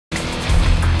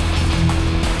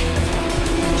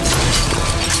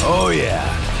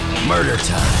Murder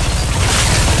time.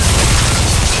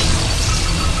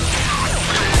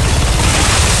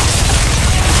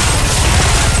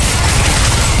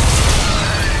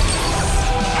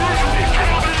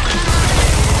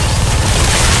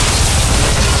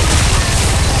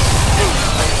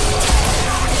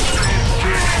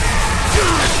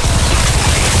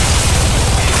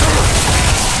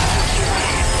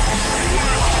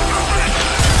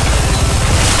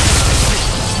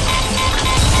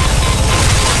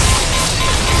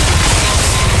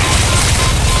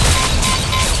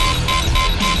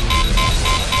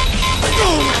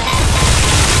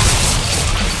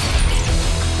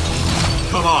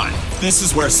 This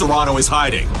is where Sarrano is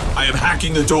hiding. I am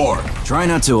hacking the door. Try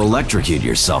not to electrocute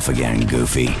yourself again,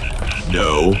 Goofy.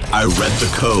 No, I read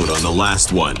the code on the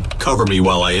last one. Cover me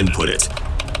while I input it.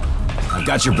 I've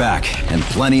got your back, and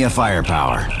plenty of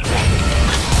firepower.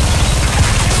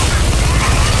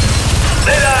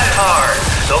 They died hard,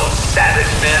 those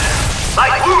savage men,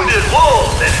 like wounded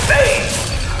wolves at bay.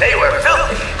 They were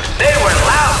filthy, they were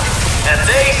loud, and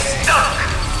they stunk.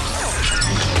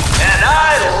 And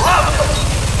I loved them.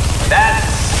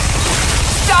 That's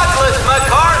Douglas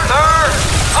MacArthur,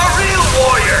 a real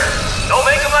warrior. Don't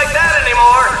make him like that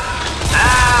anymore.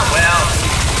 Ah, well,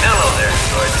 hello there,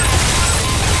 George.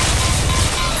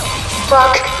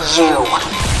 Fuck you.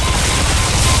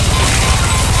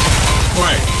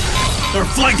 Wait, they're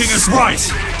flanking us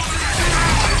right.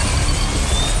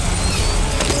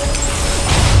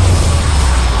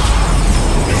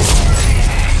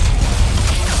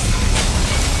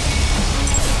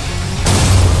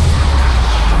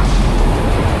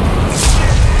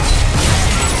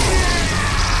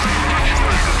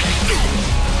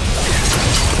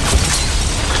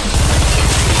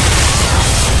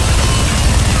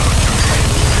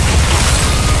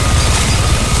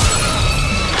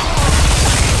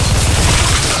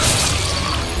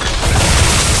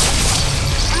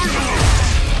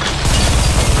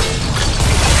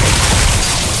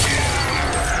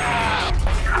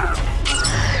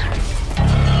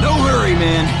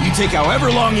 Take however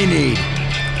long you need.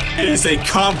 It is a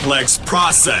complex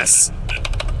process.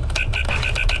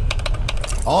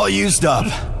 All used up.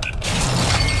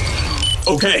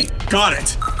 Okay, got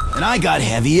it. And I got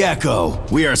heavy echo.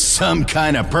 We are some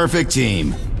kind of perfect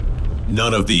team.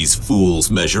 None of these fools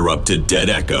measure up to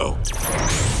Dead Echo.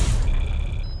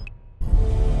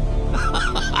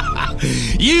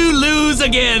 You lose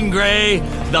again, Gray.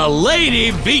 The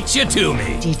lady beat you to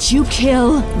me. Did you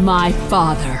kill my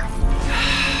father?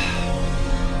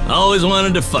 Always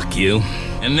wanted to fuck you,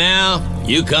 and now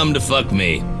you come to fuck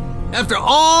me. After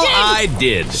all I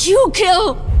did. You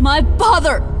kill my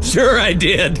father! Sure I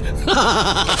did.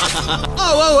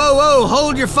 Whoa,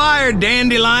 hold your fire,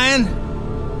 dandelion.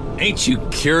 Ain't you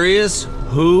curious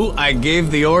who I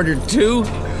gave the order to?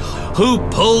 Who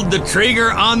pulled the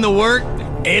trigger on the work?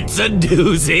 It's a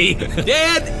doozy.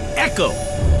 Dead Echo.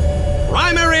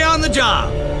 Primary on the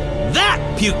job. That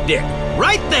puke dick,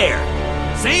 right there.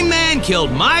 Same man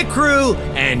killed my crew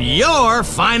and your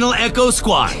final Echo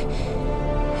squad.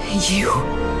 You...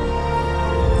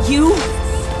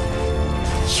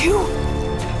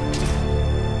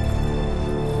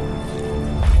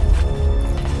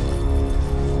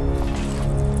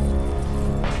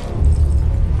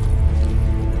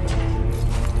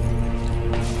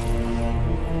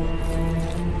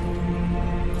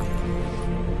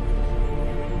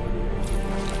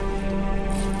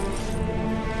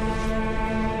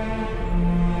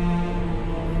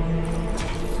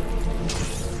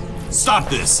 Stop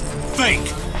this! Think!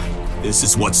 This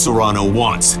is what Sarrano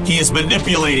wants. He is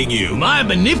manipulating you. My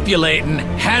manipulating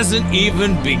hasn't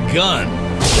even begun.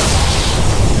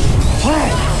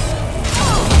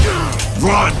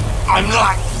 Run! I'm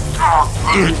not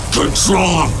in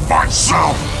control of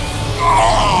myself.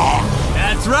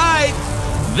 That's right.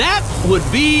 That would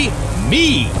be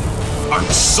me. I'm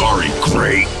sorry,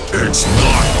 Gray. It's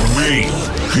not me.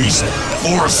 He's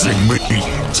forcing me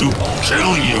to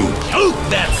kill you. Shoot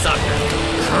that sucker.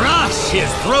 Crush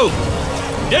his throat.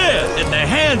 Dead at the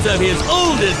hands of his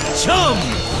oldest chum.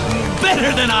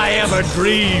 Better than I ever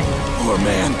dreamed. Poor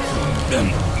man.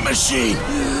 Machine.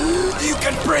 You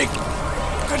can break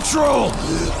control.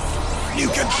 You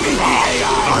can beat the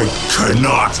AI.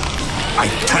 I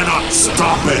cannot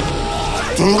stop it.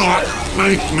 Do not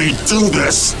make me do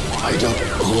this. I don't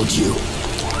hold you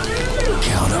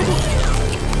accountable.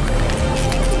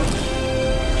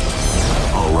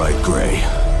 All right, Gray.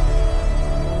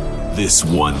 This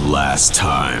one last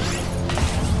time.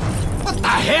 What the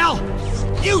hell?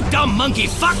 You dumb monkey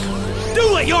fuck!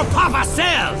 Do what your papa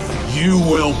says! You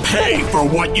will pay for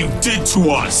what you did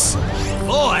to us!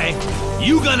 boy,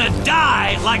 you gonna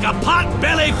die like a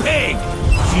pot-bellied pig!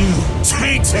 You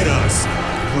tainted us!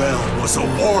 Well was a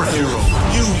war hero.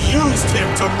 You used him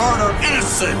to murder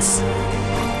innocents!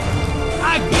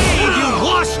 I gave you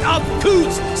washed-up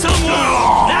coots somewhere,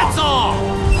 that's all!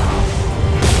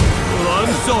 Well,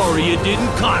 I'm sorry you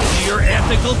didn't copy your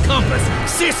ethical compass,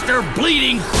 sister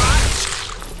bleeding crotch!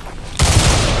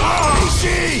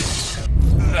 She!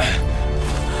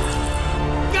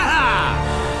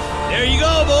 There you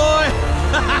go, boy!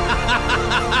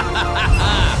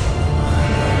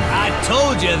 I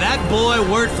told you that boy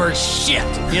weren't for shit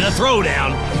in a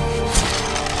throwdown.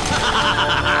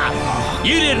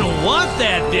 You didn't want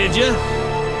that, did you?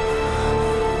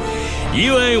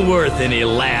 You ain't worth any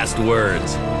last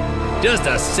words. Just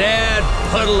a sad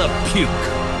puddle of puke.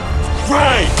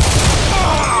 Right!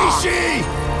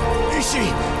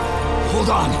 Ishi! Hold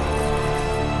on.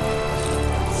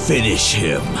 Finish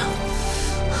him.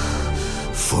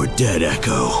 For Dead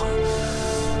Echo.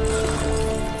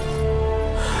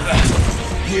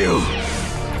 You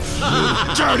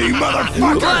dirty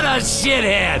motherfucker! What a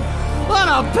shithead! What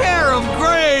a pair of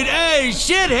grade A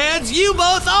shitheads you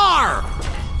both are!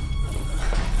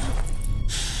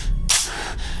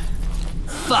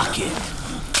 Fucking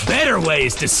better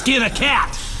ways to skin a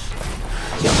cat.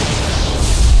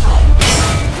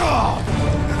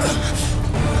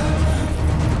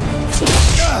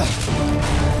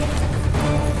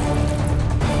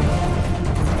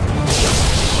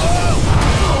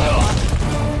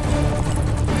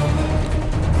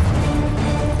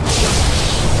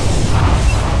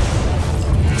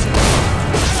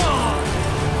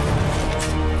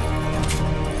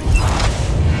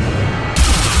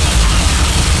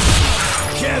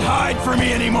 For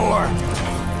me anymore.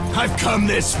 I've come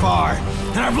this far,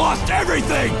 and I've lost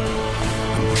everything.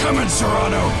 I'm coming,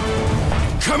 Sarrano.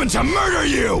 Coming to murder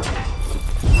you.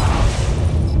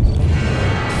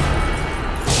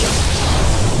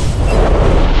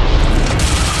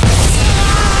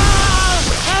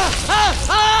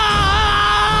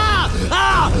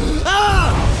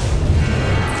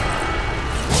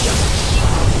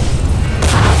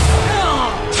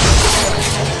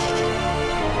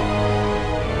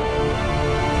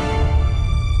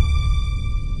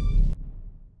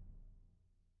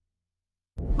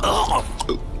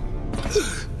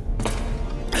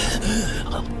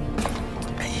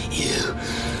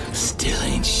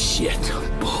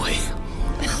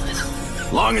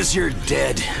 Long as you're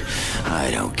dead,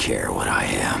 I don't care what I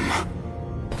am.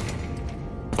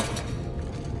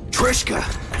 Trishka,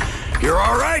 you're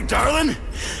all right, darling?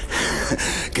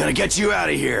 Gonna get you out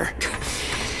of here.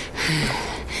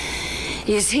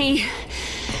 Is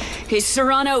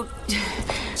Sarrano...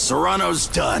 Serrano's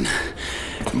done.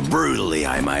 Brutally,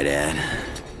 I might add.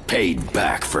 Paid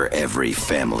back for every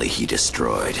family he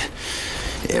destroyed.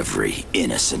 Every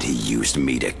innocent he used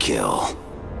me to kill.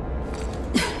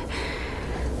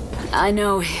 I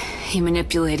know he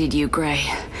manipulated you, Gray.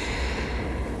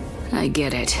 I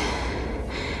get it.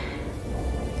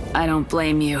 I don't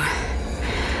blame you.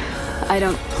 I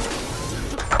don't...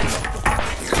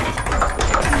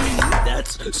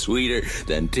 That's sweeter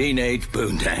than teenage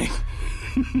poontang.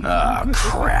 Ah,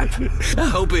 crap. I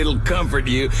hope it'll comfort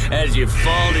you as you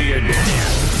fall to your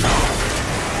death.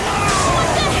 What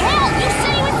the hell? You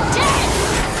said he was dead!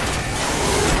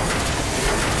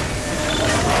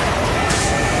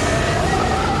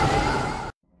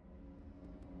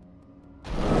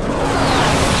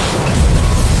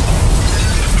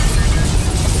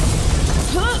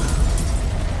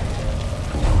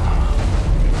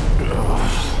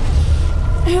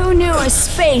 Who knew a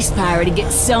space pirate would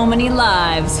get so many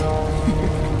lives?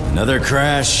 Another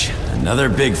crash, another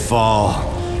big fall,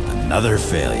 another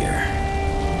failure.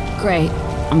 Great.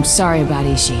 I'm sorry about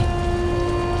Ishi.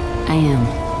 I am.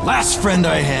 Last friend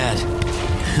I had,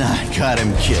 I got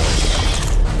him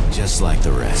killed. Just like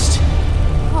the rest.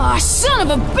 Aw, son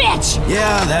of a bitch!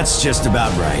 Yeah, that's just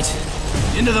about right.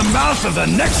 Into the mouth of the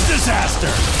next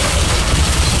disaster!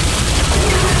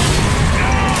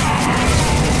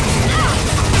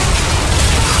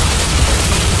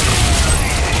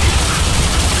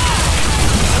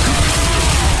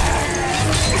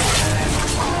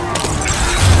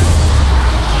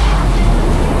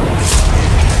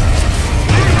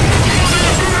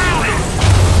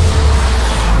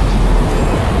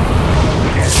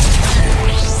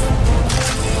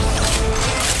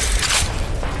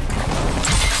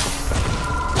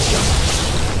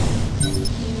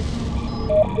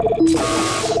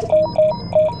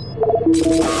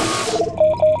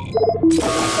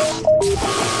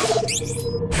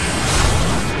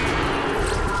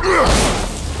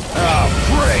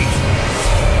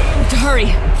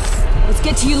 Let's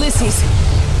get to Ulysses.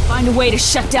 Find a way to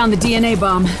shut down the DNA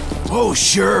bomb. Oh,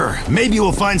 sure. Maybe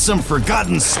we'll find some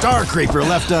forgotten star creeper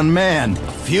left unmanned.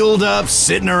 Fueled up,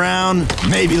 sitting around.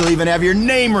 Maybe they'll even have your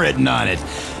name written on it.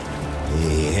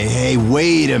 Hey,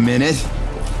 wait a minute.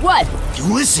 What?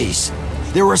 Ulysses!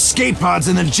 There were escape pods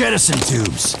in the jettison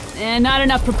tubes. And not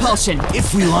enough propulsion.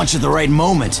 If we launch at the right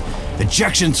moment,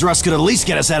 ejection thrust could at least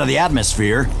get us out of the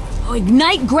atmosphere. Oh,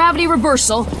 ignite gravity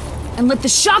reversal, and let the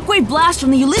shockwave blast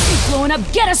from the Ulysses blowing up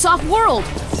get us off-world.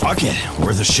 Fuck it,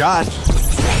 worth a shot.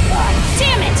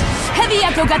 Damn it! Heavy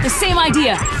Echo got the same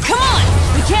idea. Come on!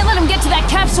 We can't let him get to that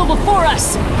capsule before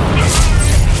us.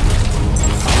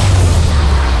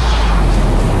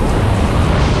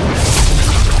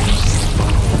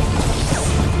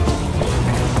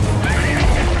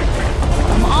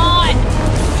 Come on!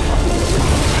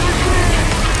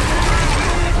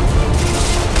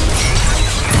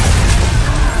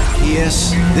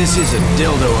 Yes, this is a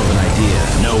dildo of an idea.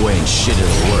 No way in shit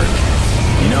it'll work.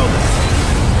 You know that.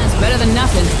 That's better than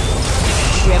nothing.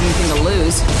 If we have anything to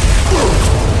lose.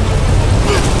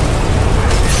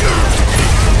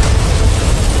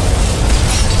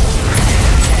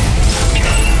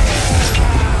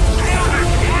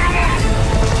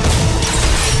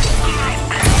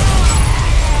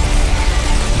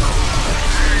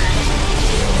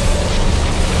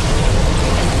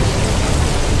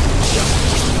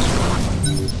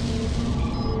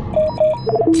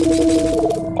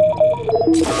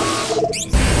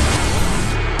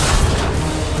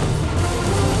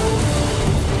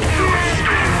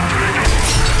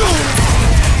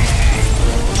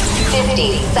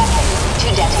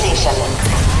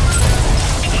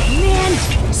 Man,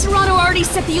 Sarrano already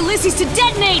set the Ulysses to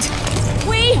detonate!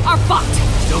 We are fucked!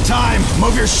 Still time.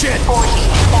 Move your shit. 40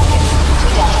 seconds to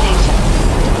detonation.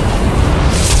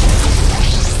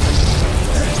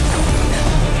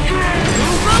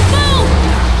 Move, move, move!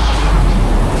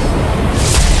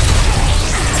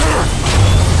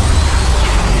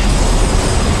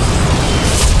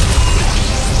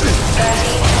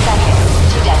 30 seconds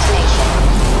to detonation.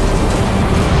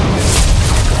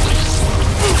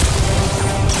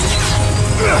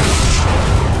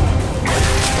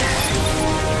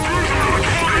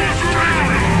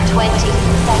 20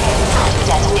 seconds to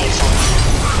detonation.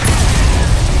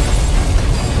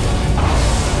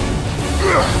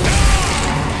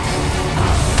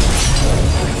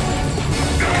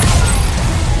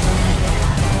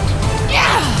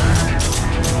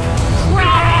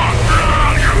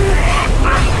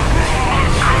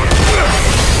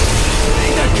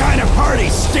 Ain't that kind of party,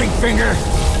 stinkfinger.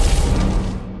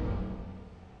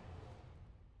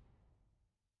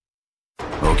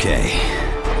 Okay.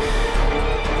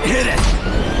 Hit it!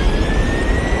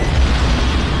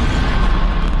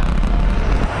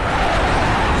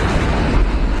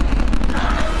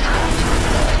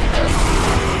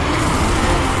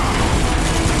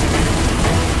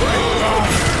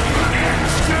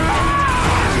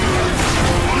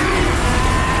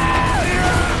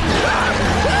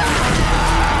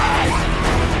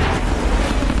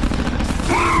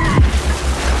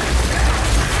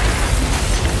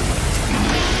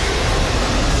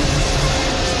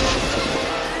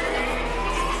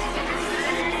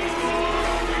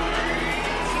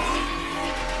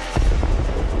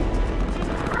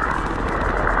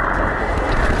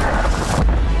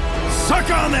 Suck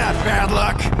on that, bad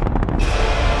luck!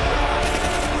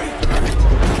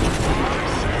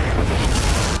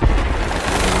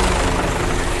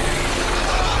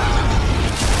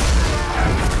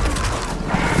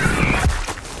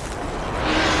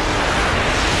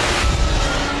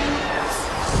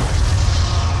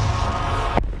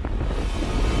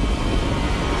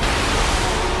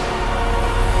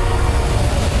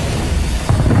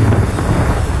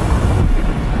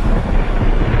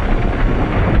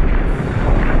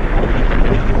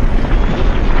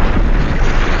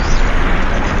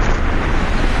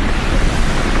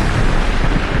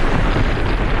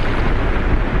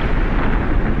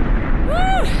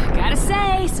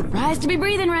 Surprised to be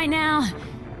breathing right now.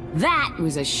 That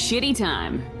was a shitty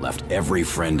time. Left every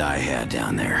friend I had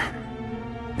down there.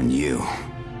 And you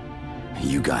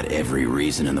got every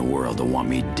reason in the world to want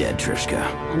me dead, Trishka.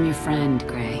 I'm your friend,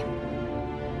 Gray.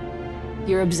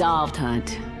 You're absolved,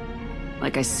 Hunt.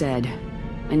 Like I said,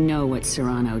 I know what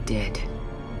Sarrano did.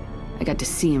 I got to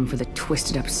see him for the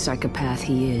twisted-up psychopath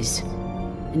he is.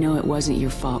 I know it wasn't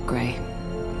your fault, Gray.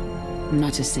 I'm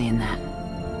not just saying that.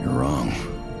 You're wrong.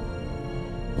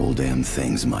 Whole damn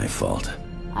thing's my fault.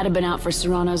 I'd have been out for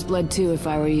Serrano's blood too if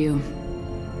I were you.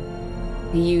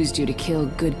 He used you to kill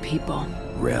good people.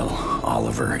 Rel,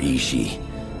 Oliver, Ishii.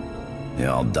 They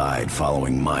all died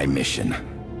following my mission.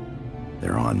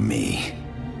 They're on me.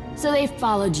 So they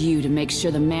followed you to make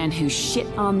sure the man who shit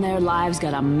on their lives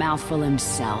got a mouthful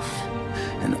himself.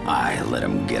 And I let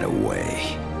him get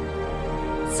away.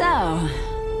 So,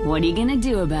 what are you gonna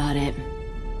do about it?